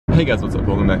Hey guys, what's up?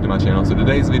 Welcome back to my channel. So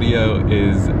today's video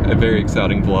is a very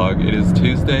exciting vlog. It is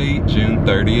Tuesday, June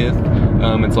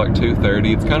 30th. It's like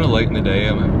 2:30. It's kind of late in the day.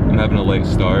 I'm having a late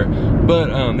start.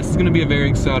 But this is going to be a very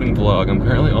exciting vlog. I'm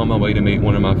currently on my way to meet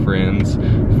one of my friends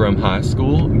from high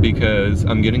school because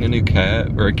I'm getting a new cat,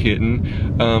 or a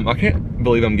kitten. I can't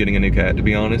believe I'm getting a new cat, to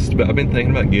be honest, but I've been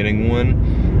thinking about getting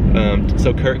one.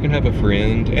 So Kurt can have a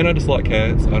friend, and I just like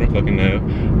cats, I don't fucking know.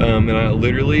 And I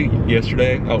literally,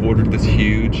 yesterday, I ordered this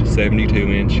huge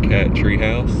 72-inch cat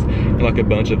treehouse, and like a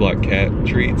bunch of like cat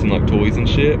treats and like toys and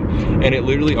shit, and it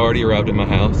literally already arrived at my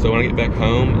house. So when I get back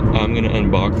home, I'm gonna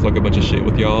unbox like a bunch of shit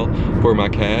with y'all for my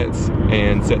cats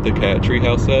and set the cat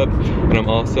treehouse up, and I'm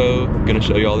also gonna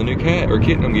show y'all the new cat, or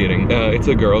kitten I'm getting. It's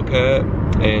a girl cat,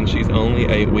 and she's only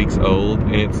 8 weeks old,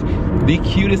 and it's the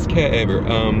cutest cat ever.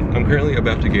 I'm currently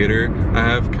about to get her. I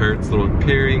have Kurt's little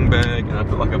carrying bag, and I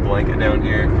put like a blanket down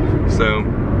here. So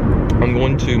I'm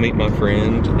going to meet my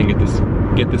friend and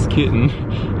get this kitten.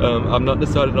 I've not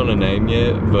decided on a name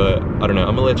yet, but I don't know.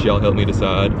 I'm gonna let y'all help me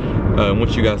decide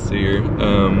once you guys see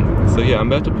her. So yeah,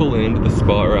 I'm about to pull into the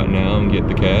spot right now and get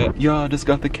the cat. Y'all, I just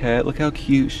got the cat. Look how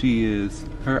cute she is.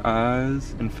 Her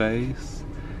eyes and face.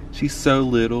 She's so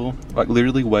little, like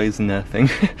literally weighs nothing.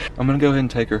 I'm gonna go ahead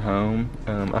and take her home.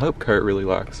 I hope Kurt really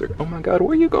likes her. Oh my God,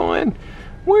 where are you going?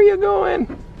 Where are you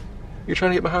going? You're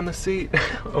trying to get behind the seat.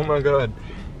 Oh my God.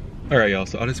 All right, y'all,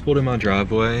 so I just pulled in my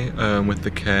driveway with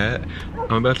the cat.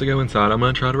 I'm about to go inside. I'm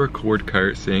gonna try to record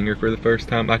Kurt seeing her for the first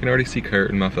time. I can already see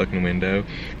Kurt in my fucking window.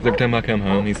 'Cause every time I come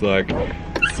home, he's like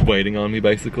waiting on me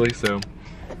basically. So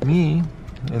me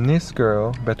and this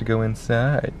girl about to go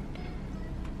inside.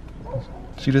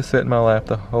 She just sat in my lap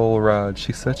the whole ride.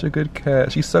 She's such a good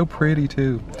cat. She's so pretty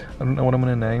too. I don't know what I'm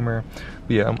gonna name her.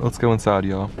 But yeah, let's go inside,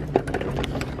 y'all.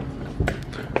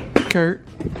 Kurt.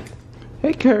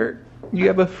 Hey Kurt, you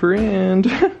have a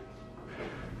friend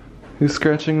who's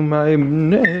scratching my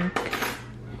neck.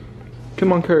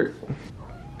 Come on, Kurt.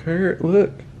 Kurt,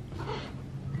 look.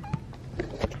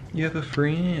 You have a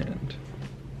friend.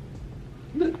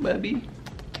 Look, baby.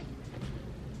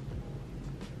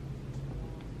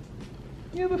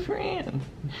 You have a friend.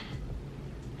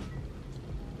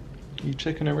 You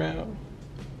checking her out?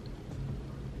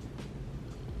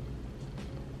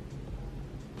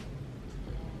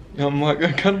 I'm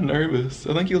kind of nervous.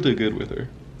 I think you'll do good with her.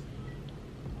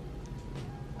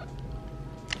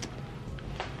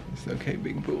 It's okay,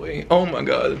 big boy. Oh my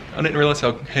God. I didn't realize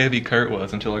how heavy Kurt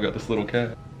was until I got this little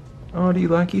cat. Oh, do you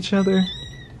like each other?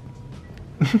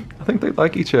 I think they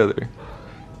like each other.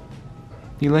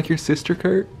 You like your sister,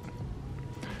 Kurt?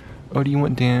 Oh, do you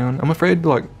want down? I'm afraid,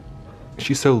 like,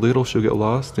 she's so little she'll get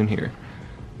lost in here.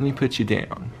 Let me put you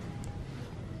down.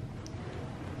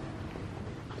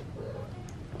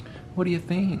 What do you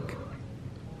think?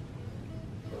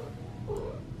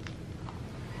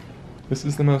 This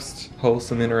is the most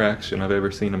wholesome interaction I've ever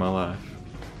seen in my life.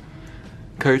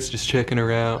 Kurt's just checking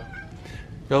her out.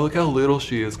 Y'all, look how little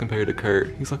she is compared to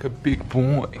Kurt. He's like a big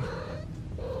boy.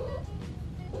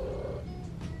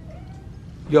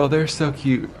 Y'all, they're so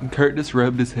cute. Kurt just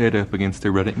rubbed his head up against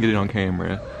her, but I didn't get it on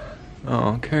camera.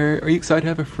 Oh, Kurt, are you excited to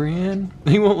have a friend?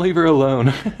 He won't leave her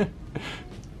alone.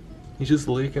 He's just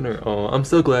licking her. Oh, I'm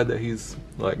so glad that he's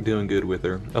like doing good with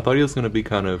her. I thought he was gonna be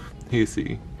kind of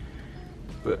hissy,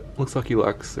 but looks like he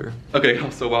likes her. Okay,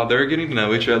 so while they're getting to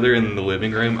know each other in the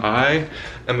living room, I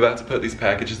am about to put these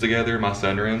packages together in my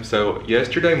sunroom. So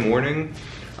yesterday morning,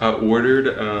 I ordered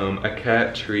a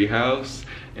cat treehouse,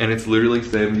 and it's literally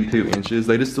 72 inches.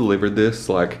 They just delivered this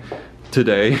like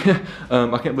today.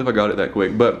 I can't believe I got it that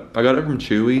quick, but I got it from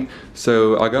Chewy.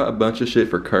 So I got a bunch of shit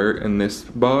for Kurt in this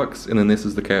box, and then this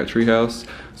is the cat treehouse.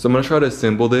 So I'm gonna try to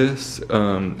assemble this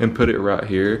and put it right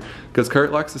here, because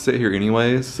Kurt likes to sit here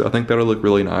anyways, so I think that'll look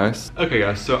really nice. Okay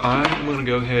guys, so I'm gonna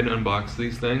go ahead and unbox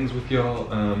these things with y'all.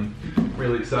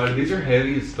 Really excited. These are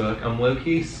heavy as fuck. I'm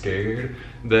low-key scared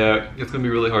that it's gonna be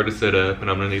really hard to set up, and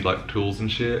I'm gonna need like tools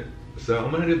and shit. So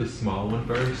I'm gonna do the small one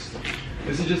first.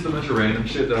 This is just a bunch of random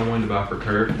shit that I wanted to buy for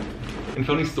Kurt. And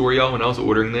funny story, y'all, when I was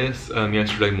ordering this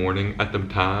yesterday morning, at the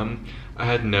time, I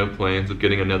had no plans of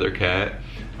getting another cat.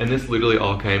 And this literally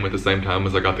all came at the same time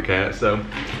as I got the cat. So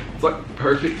it's like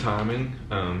perfect timing.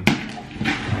 I'm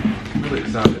really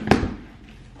excited.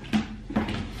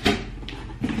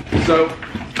 So,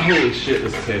 holy shit,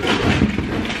 this is heavy.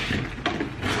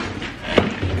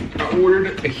 I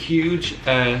ordered a huge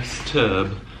ass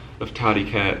tub of Tidy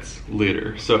Cat's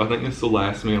litter. So I think this will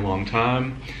last me a long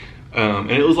time. And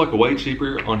it was like way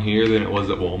cheaper on here than it was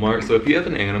at Walmart. So if you have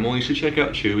an animal, you should check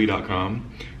out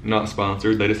chewy.com. Not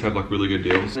sponsored, they just have like really good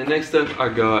deals. And next up, I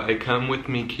got a Come With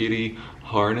Me Kitty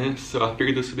harness, so I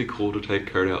figured this would be cool to take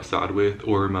Kurt outside with,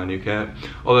 or my new cat.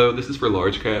 Although this is for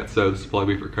large cats, so this will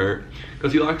probably be for Kurt,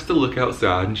 because he likes to look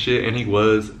outside and shit, and he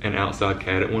was an outside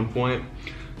cat at one point.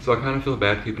 So I kind of feel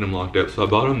bad keeping him locked up, so I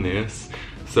bought him this.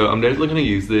 So I'm definitely gonna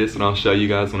use this, and I'll show you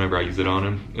guys whenever I use it on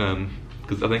him,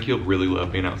 because I think he'll really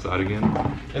love being outside again.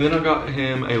 And then I got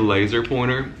him a laser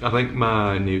pointer. I think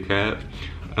my new cat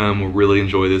will really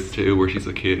enjoy this too, where she's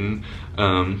a kitten.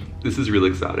 This is really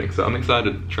exciting, so I'm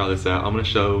excited to try this out. I'm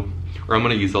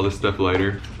gonna use all this stuff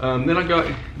later. Then I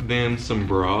got them some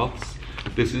broths.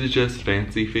 This is just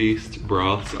Fancy Feast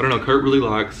broths. I don't know, Kurt really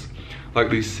likes like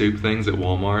these soup things at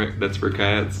Walmart that's for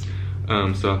cats.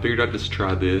 So I figured I'd just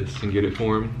try this and get it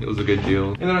for him. It was a good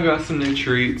deal. And then I got some new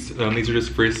treats. These are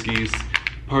just Friskies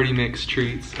Party Mix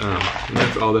treats. And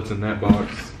that's all that's in that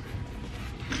box.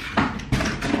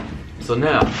 So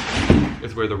now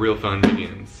is where the real fun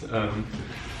begins.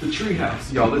 The tree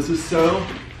house, y'all. This is so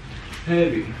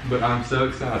heavy, but I'm so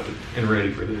excited and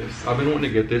ready for this. I've been wanting to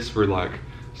get this for like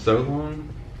so long.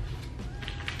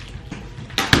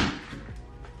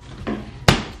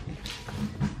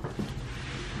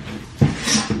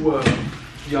 Whoa,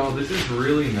 y'all, this is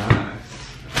really nice.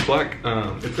 It's like,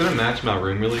 it's gonna match my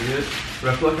room really good, but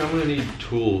I feel like I'm gonna need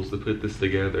tools to put this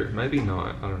together. Maybe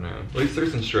not, I don't know. At least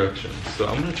there's instructions, so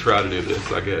I'm gonna try to do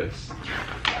this, I guess.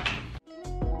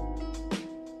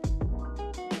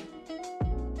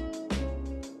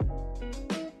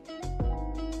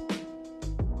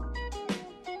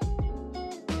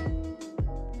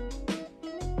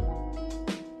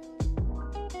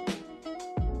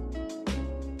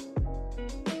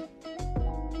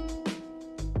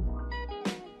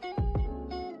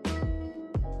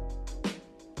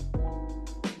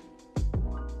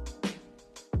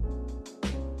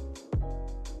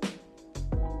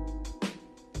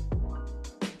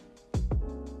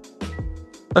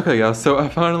 Okay guys, so I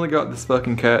finally got this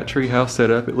fucking cat tree house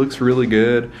set up. It looks really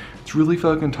good. It's really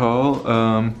fucking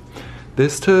tall.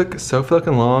 This took so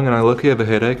fucking long and I low-key have a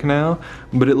headache now,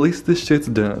 but at least this shit's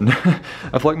done.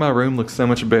 I feel like my room looks so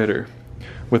much better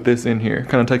with this in here.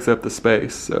 Kind of takes up the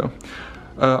space, so.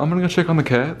 I'm gonna go check on the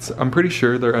cats. I'm pretty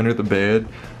sure they're under the bed.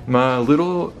 My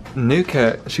little new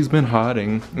cat, she's been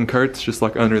hiding, and Kurt's just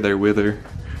like under there with her.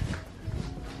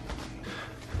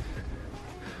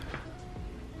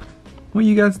 What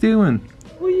you guys doing?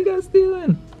 What are you guys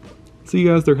doing? So you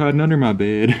guys, they're hiding under my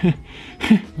bed.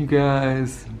 You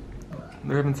guys,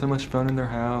 they're having so much fun in their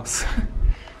house.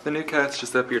 The new cat's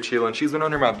just up here chilling. She's been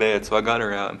under my bed, so I got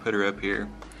her out and put her up here.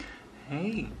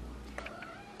 Hey,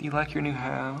 do you like your new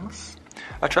house?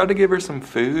 I tried to give her some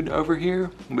food over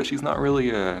here, but she's not really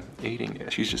eating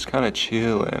it. She's just kind of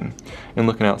chilling and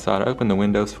looking outside. I opened the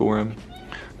windows for him.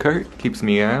 Kurt keeps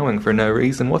meowing for no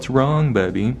reason. What's wrong,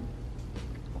 baby?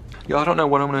 Y'all, I don't know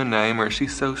what I'm gonna name her.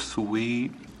 She's so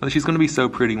sweet. She's gonna be so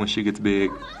pretty when she gets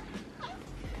big.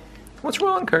 What's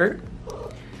wrong, Kurt?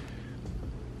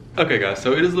 Okay guys,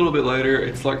 so it is a little bit later.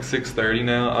 It's like 6:30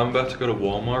 now. I'm about to go to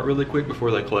Walmart really quick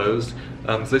before they close.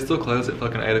 So they still close at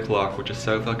fucking 8 o'clock, which is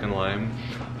so fucking lame.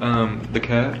 The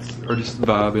cats are just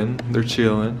vibing. They're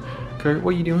chilling. Kurt,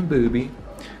 what are you doing, booby?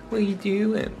 What are you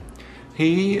doing?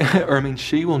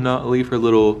 She will not leave her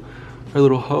little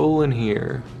hole in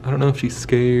here. I don't know if she's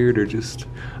scared or just,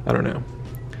 I don't know.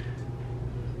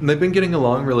 They've been getting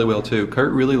along really well too.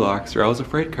 Kurt really likes her. I was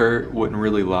afraid Kurt wouldn't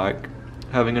really like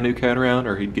having a new cat around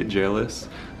or he'd get jealous,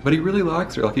 but he really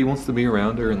likes her. Like, he wants to be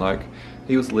around her, and like,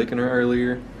 he was licking her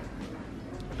earlier.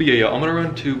 But yeah, I'm gonna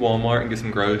run to Walmart and get some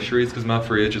groceries because my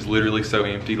fridge is literally so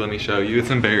empty. Let me show you.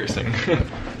 It's embarrassing.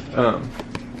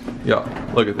 Y'all,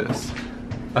 look at this.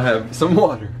 I have some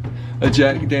water, a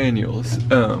Jack Daniels,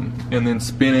 and then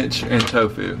spinach and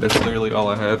tofu. That's literally all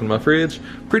I have in my fridge.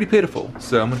 Pretty pitiful,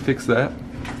 so I'm gonna fix that.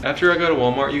 After I go to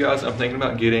Walmart, you guys, I'm thinking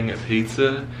about getting a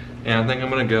pizza, and I think I'm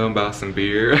gonna go and buy some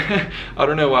beer. I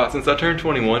don't know why, since I turned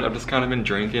 21, I've just kind of been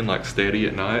drinking like steady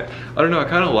at night. I don't know, I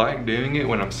kind of like doing it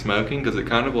when I'm smoking because it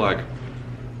kind of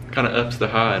ups the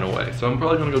high in a way. So I'm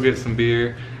probably gonna go get some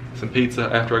beer, some pizza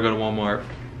after I go to Walmart.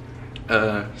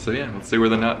 So yeah, let's see where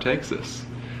the night takes us.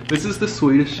 This is the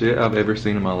sweetest shit I've ever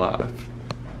seen in my life.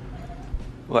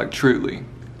 Like, truly.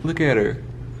 Look at her.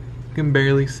 You can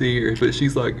barely see her, but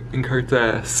she's like in Kurt's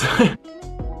ass.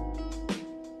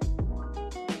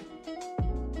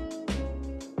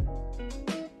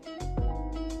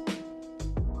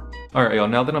 Alright y'all,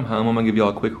 now that I'm home, I'm gonna give y'all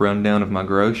a quick rundown of my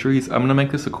groceries. I'm gonna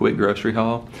make this a quick grocery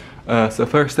haul. So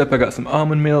first up, I got some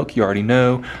almond milk, you already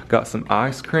know. Got some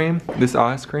ice cream. This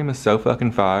ice cream is so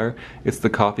fucking fire. It's the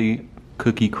coffee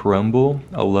cookie crumble.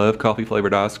 I love coffee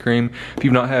flavored ice cream. If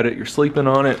you've not had it, you're sleeping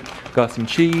on it. Got some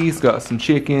cheese, got some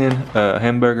chicken,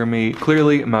 hamburger meat.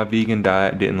 Clearly my vegan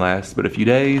diet didn't last but a few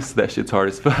days. That shit's hard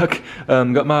as fuck.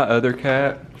 Got my other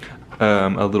cat.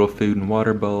 A little food and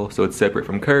water bowl, so it's separate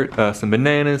from Kurt. Some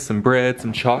bananas, some bread,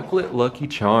 some chocolate Lucky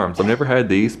Charms. I've never had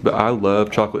these, but I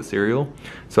love chocolate cereal,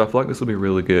 so I feel like this will be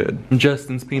really good.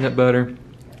 Justin's peanut butter.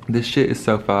 This shit is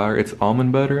so fire. It's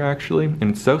almond butter actually,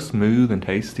 and it's so smooth and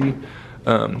tasty.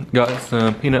 Got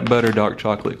some peanut butter dark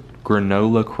chocolate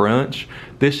granola crunch.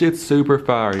 This shit's super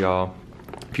fire, y'all.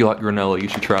 If you like granola, you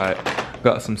should try it.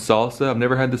 Got some salsa. I've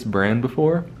never had this brand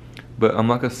before, but I'm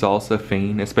like a salsa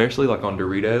fiend, especially like on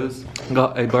Doritos.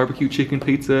 Got a barbecue chicken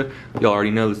pizza. Y'all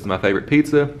already know this is my favorite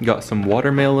pizza. Got some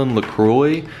watermelon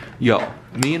LaCroix. Y'all,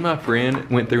 me and my friend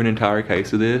went through an entire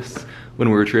case of this when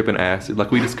we were tripping acid.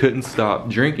 Like, we just couldn't stop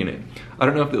drinking it. I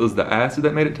don't know if it was the acid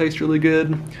that made it taste really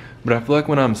good, but I feel like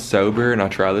when I'm sober and I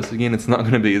try this again, it's not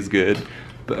gonna be as good.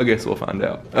 But I guess we'll find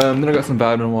out. Then I got some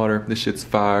vitamin water. This shit's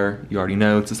fire. You already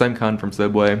know. It's the same kind from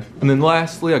Subway. And then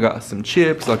lastly, I got some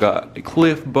chips. I got a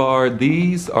Cliff Bar.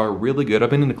 These are really good.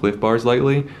 I've been into Cliff Bars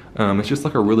lately. It's just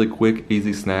like a really quick,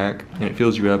 easy snack, and it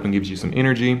fills you up and gives you some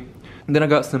energy. And then I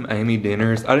got some Amy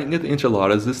dinners. I didn't get the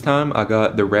enchiladas this time. I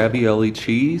got the ravioli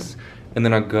cheese, and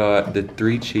then I got the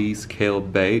 3 cheese kale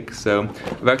bake. So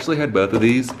I've actually had both of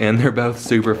these, and they're both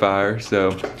super fire,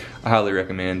 so I highly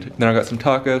recommend. Then I got some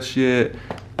taco shit.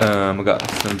 I got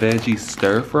some veggie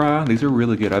stir fry. These are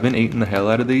really good. I've been eating the hell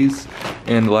out of these.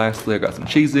 And lastly, I got some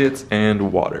Cheez-Its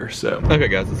and water, so. Okay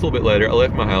guys, it's a little bit later. I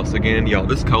left my house again. Y'all,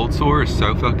 this cold sore is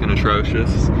so fucking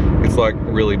atrocious. It's like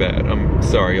really bad. I'm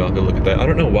sorry y'all to look at that. I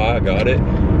don't know why I got it.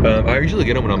 I usually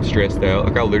get them when I'm stressed out.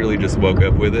 Like, I literally just woke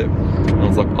up with it. I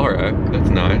was like, all right, that's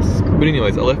nice. But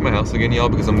anyways, I left my house again, y'all,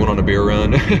 because I'm going on a beer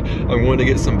run. I'm going to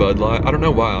get some Bud Light. I don't know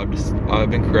why,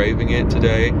 I've been craving it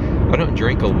today. I don't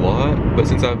drink a lot, but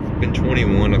since I've been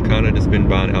 21, I've kind of just been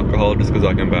buying alcohol just because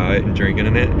I can buy it and drinking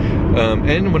in it.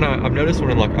 And when I've noticed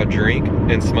when I drink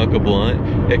and smoke a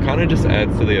blunt, it kind of just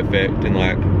adds to the effect and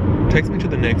like takes me to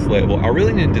the next level. I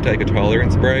really need to take a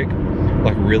tolerance break,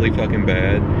 like really fucking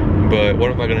bad. But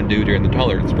what am I gonna do during the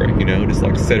tolerance break, you know? Just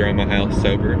like sit around my house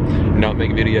sober and not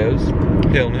make videos?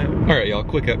 Hell no. All right, y'all,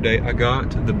 quick update. I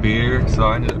got the beer, so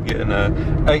I ended up getting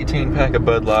a 18 pack of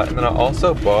Bud Light, and then I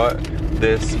also bought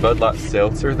this Bud Light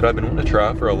seltzer that I've been wanting to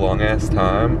try for a long ass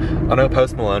time. I know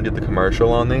Post Malone did the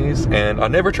commercial on these, and I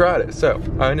never tried it, so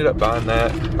I ended up buying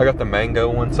that. I got the mango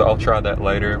one, so I'll try that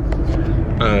later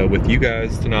with you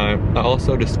guys tonight. I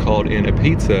also just called in a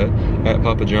pizza at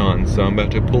Papa John's, so I'm about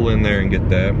to pull in there and get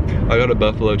that. I got a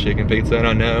buffalo chicken pizza, and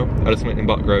I know I just went and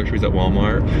bought groceries at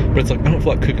Walmart, but it's like I don't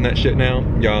feel like cooking that shit now.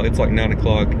 Y'all, it's like 9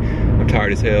 o'clock. I'm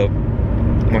tired as hell.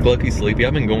 I'm like lucky sleepy.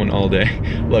 I've been going all day.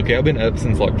 Lucky, I've been up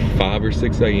since like 5 or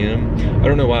 6 a.m. I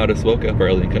don't know why I just woke up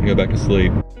early and couldn't go back to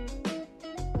sleep.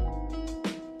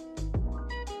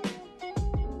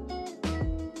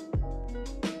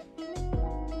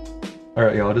 All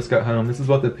right, y'all, I just got home. This is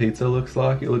what the pizza looks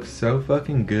like. It looks so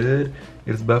fucking good.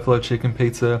 It's buffalo chicken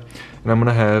pizza, and I'm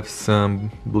gonna have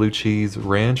some blue cheese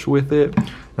ranch with it.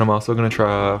 And I'm also gonna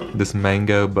try this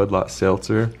mango Bud Light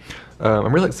seltzer.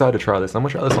 I'm really excited to try this. I'm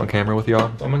gonna try this on camera with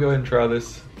y'all. So I'm gonna go ahead and try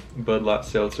this Bud Light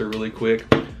seltzer really quick.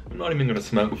 I'm not even gonna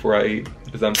smoke before I eat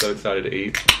because I'm so excited to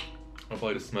eat. I'll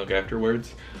probably just smoke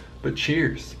afterwards. But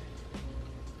cheers.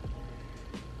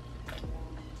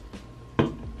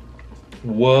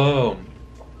 Whoa.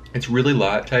 It's really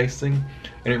light tasting,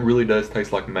 and it really does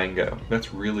taste like mango.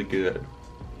 That's really good.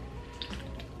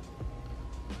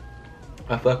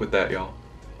 I fuck with that, y'all.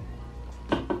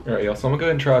 Alright, y'all, so I'm gonna go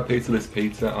ahead and try a piece of this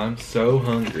pizza. I'm so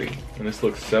hungry, and this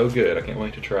looks so good. I can't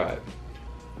wait to try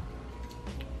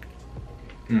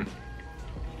it.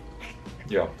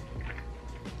 Yeah.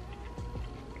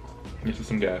 This is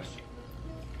some gas.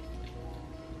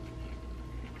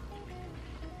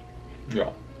 Yeah.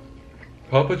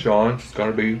 Papa John's is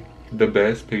gotta be the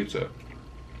best pizza.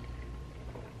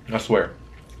 I swear.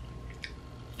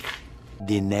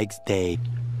 The next day.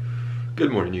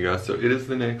 Good morning, you guys. So it is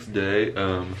the next day.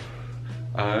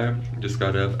 I just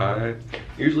got up. I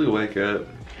usually wake up,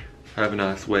 have a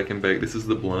nice wake and bake. This is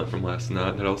the blunt from last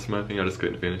night that I was smoking. I just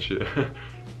couldn't finish it.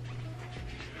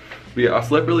 But yeah, I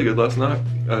slept really good last night.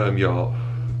 Y'all,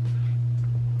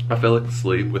 I fell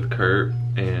asleep with Kurt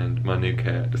and my new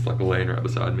cat just like laying right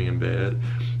beside me in bed,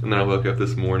 and then I woke up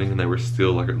this morning and they were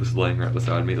still like just laying right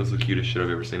beside me. It was the cutest shit I've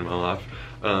ever seen in my life.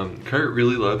 Kurt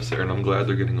really loves her, and I'm glad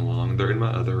they're getting along. They're in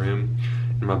my other room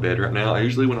in my bed right now. I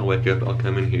usually when I wake up I'll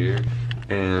come in here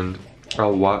and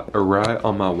I'll write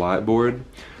on my whiteboard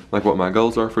like what my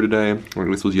goals are for today. Like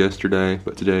this was yesterday,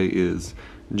 but today is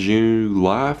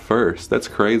July 1st. That's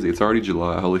crazy. It's already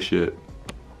July. Holy shit.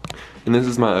 And this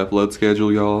is my upload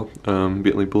schedule, y'all.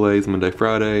 Bentley Blaze Monday,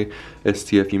 Friday,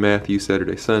 stfumatthew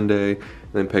Saturday, Sunday,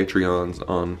 and then Patreons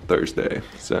on Thursday.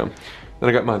 So then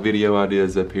I got my video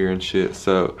ideas up here and shit.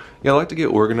 So yeah, I like to get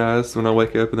organized when I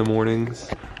wake up in the mornings.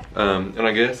 And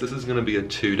I guess this is gonna be a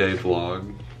 2-day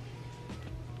vlog,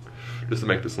 just to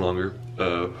make this longer.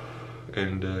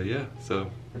 Yeah,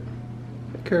 so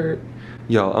Kurt.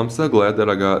 Y'all, I'm so glad that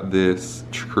I got this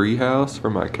tree house for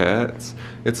my cats.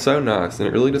 It's so nice, and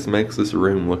it really just makes this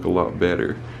room look a lot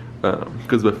better.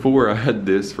 Because before I had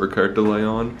this for Kurt to lay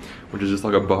on, which is just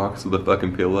like a box with a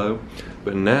fucking pillow.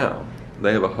 But now,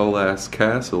 they have a whole ass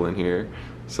castle in here,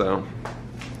 so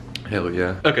hell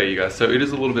yeah. Okay, you guys, so it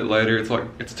is a little bit later.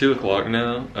 It's 2 o'clock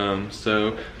now.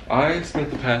 So I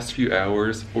spent the past few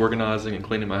hours organizing and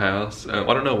cleaning my house. I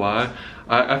don't know why.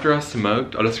 After I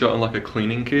smoked, I just got on like a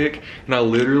cleaning kick, and I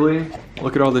literally,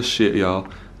 look at all this shit, y'all.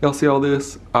 Y'all see all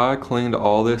this? I cleaned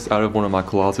all this out of one of my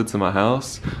closets in my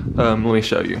house. Let me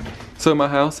show you. So my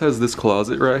house has this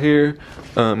closet right here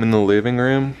in the living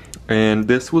room, and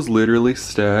this was literally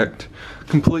stacked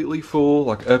completely full,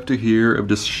 like up to here of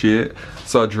just shit.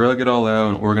 So I drug it all out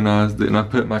and organized it, and I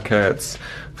put my cat's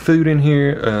food in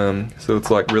here, so it's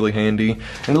like really handy,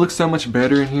 and it looks so much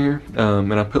better in here.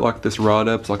 And I put like this rod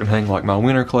up so I can hang like my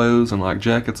winter clothes and like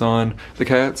jackets on. The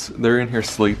cats, they're in here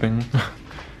sleeping.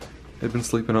 They've been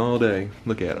sleeping all day.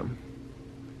 Look at them.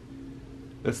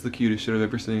 That's the cutest shit I've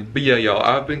ever seen. But yeah, y'all,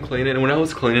 I've been cleaning, and when I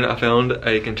was cleaning, I found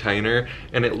a container,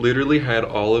 and it literally had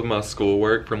all of my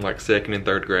schoolwork from like 2nd and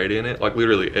 3rd grade in it, like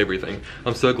literally everything.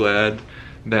 I'm so glad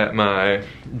that my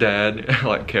dad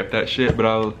like kept that shit. But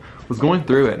I was going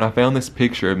through it, and I found this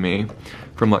picture of me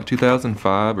from like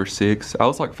 2005 or 6. I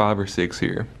was like 5 or 6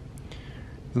 here.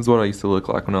 This is what I used to look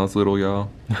like when I was little,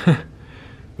 y'all.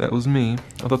 That was me.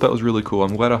 I thought that was really cool.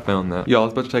 I'm glad I found that. Y'all, I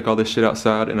was about to take all this shit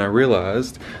outside, and I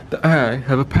realized that I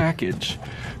have a package.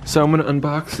 So I'm gonna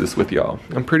unbox this with y'all.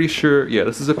 I'm pretty sure, yeah,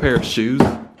 this is a pair of shoes.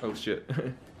 Oh shit.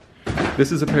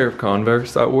 This is a pair of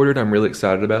Converse I ordered. I'm really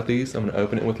excited about these. I'm gonna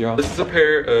open it with y'all. This is a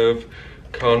pair of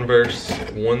Converse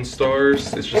 1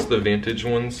 Stars. It's just the vintage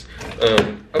ones.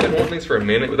 I've been wanting these for a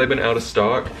minute, but they've been out of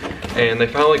stock, and they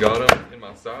finally got them in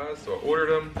my size, so I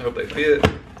ordered them. I hope they fit.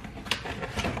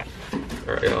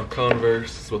 Alright, y'all,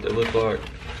 Converse, this is what they look like.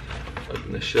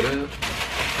 Open this shit up.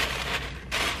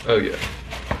 Oh yeah.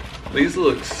 These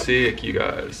look sick, you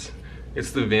guys.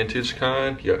 It's the vintage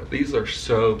kind. Yeah, these are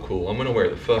so cool. I'm gonna wear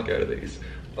the fuck out of these.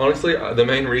 Honestly, the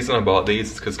main reason I bought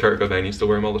these is because Kurt Cobain used to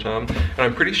wear them all the time. And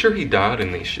I'm pretty sure he died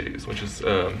in these shoes, which is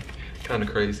kind of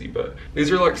crazy. But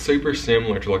these are like super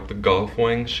similar to like the golf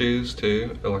wing shoes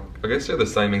too. Like, I guess they're the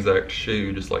same exact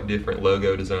shoe, just like different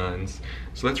logo designs.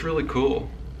 So that's really cool.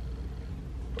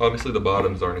 Obviously the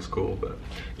bottoms aren't as cool, but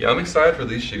yeah, I'm excited for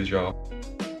these shoes, y'all.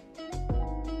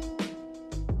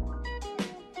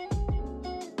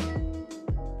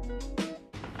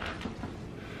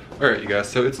 Alright, you guys,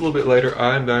 so it's a little bit later.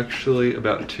 I'm actually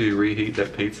about to reheat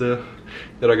that pizza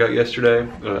that I got yesterday.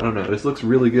 I don't know, this looks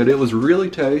really good. It was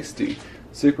really tasty.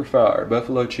 Super fire,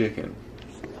 buffalo chicken.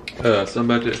 So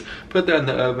I'm about to put that in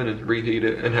the oven and reheat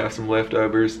it and have some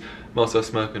leftovers. I'm also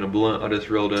smoking a blunt I just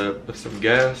rolled up with some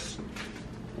gas.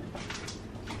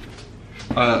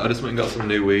 I just went and got some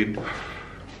new weed,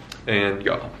 and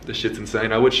y'all, this shit's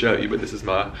insane. I would show you, but this is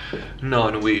my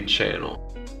non-weed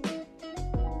channel.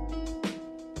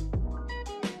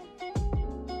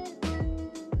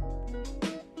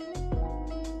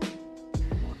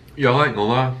 Y'all, I ain't gonna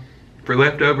lie, for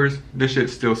leftovers, this shit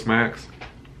still smacks.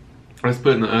 I just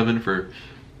put it in the oven for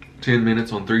 10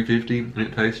 minutes on 350, and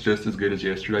it tastes just as good as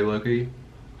yesterday, low-key.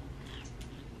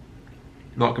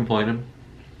 Not complaining.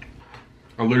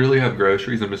 I literally have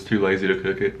groceries, I'm just too lazy to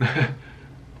cook it.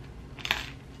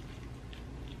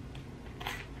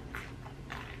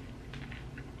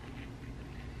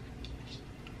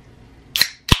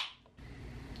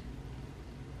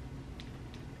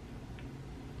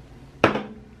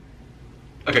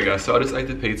 Okay guys, so I just ate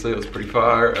the pizza, it was pretty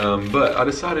fire, but I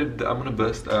decided that I'm gonna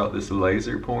bust out this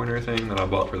laser pointer thing that I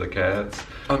bought for the cats.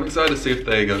 I'm excited to see if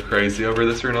they go crazy over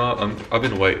this or not. I've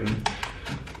been waiting.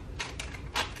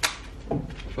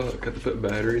 Fuck, got to put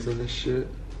batteries on this shit.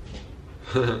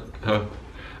 Oh.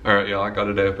 Alright, y'all, I got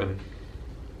it open.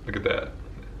 Look at that.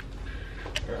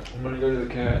 Alright, I'm gonna go to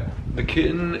the cat. The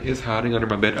kitten is hiding under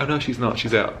my bed. Oh no, she's not,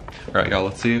 she's out. Alright, y'all,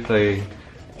 let's see if they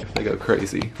go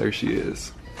crazy. There she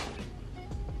is.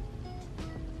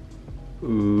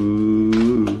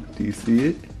 Ooh, do you see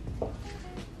it?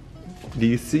 Do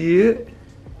you see it?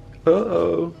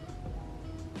 Uh-oh.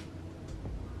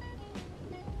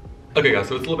 Okay guys,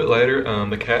 so it's a little bit later.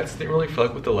 The cats didn't really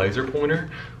fuck with the laser pointer,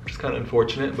 which is kind of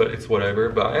unfortunate, but it's whatever.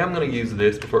 But I am gonna use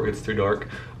this before it gets too dark.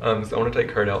 So I wanna take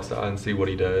Kurt outside and see what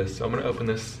he does. So I'm gonna open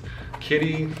this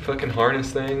kitty fucking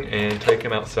harness thing and take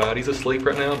him outside. He's asleep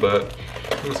right now, but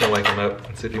I'm just gonna wake him up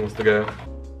and see if he wants to go.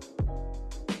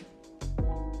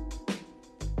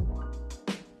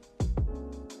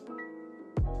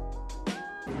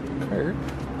 Kurt,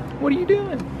 what are you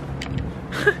doing?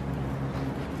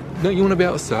 Don't you want to be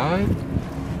outside?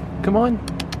 Come on.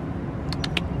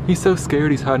 He's so scared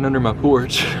he's hiding under my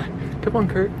porch. Come on,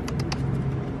 Kurt.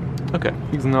 Okay,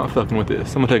 he's not fucking with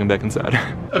this. I'm gonna take him back inside.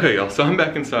 Okay, y'all, so I'm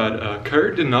back inside.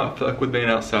 Kurt did not fuck with being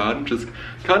outside, which is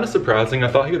kind of surprising.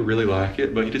 I thought he would really like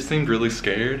it, but he just seemed really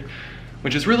scared,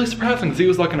 which is really surprising because he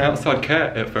was like an outside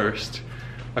cat at first,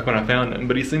 like when I found him,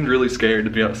 but he seemed really scared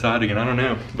to be outside again. I don't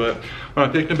know, but when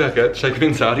I picked him back up, shaking him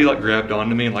inside, he like grabbed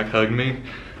onto me and like hugged me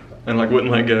and like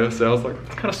wouldn't let go. So I was like,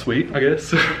 it's kind of sweet, I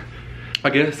guess.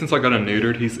 I guess since I got him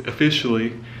neutered, he's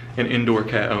officially an indoor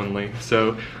cat only.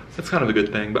 So that's kind of a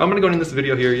good thing. But I'm gonna go end this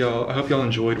video here, y'all. I hope y'all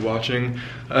enjoyed watching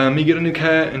me get a new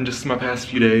cat in just my past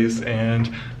few days. And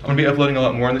I'm gonna be uploading a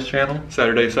lot more on this channel,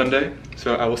 Saturday, Sunday.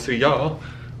 So I will see y'all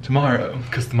tomorrow,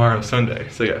 because tomorrow's Sunday.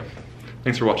 So yeah,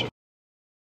 thanks for watching.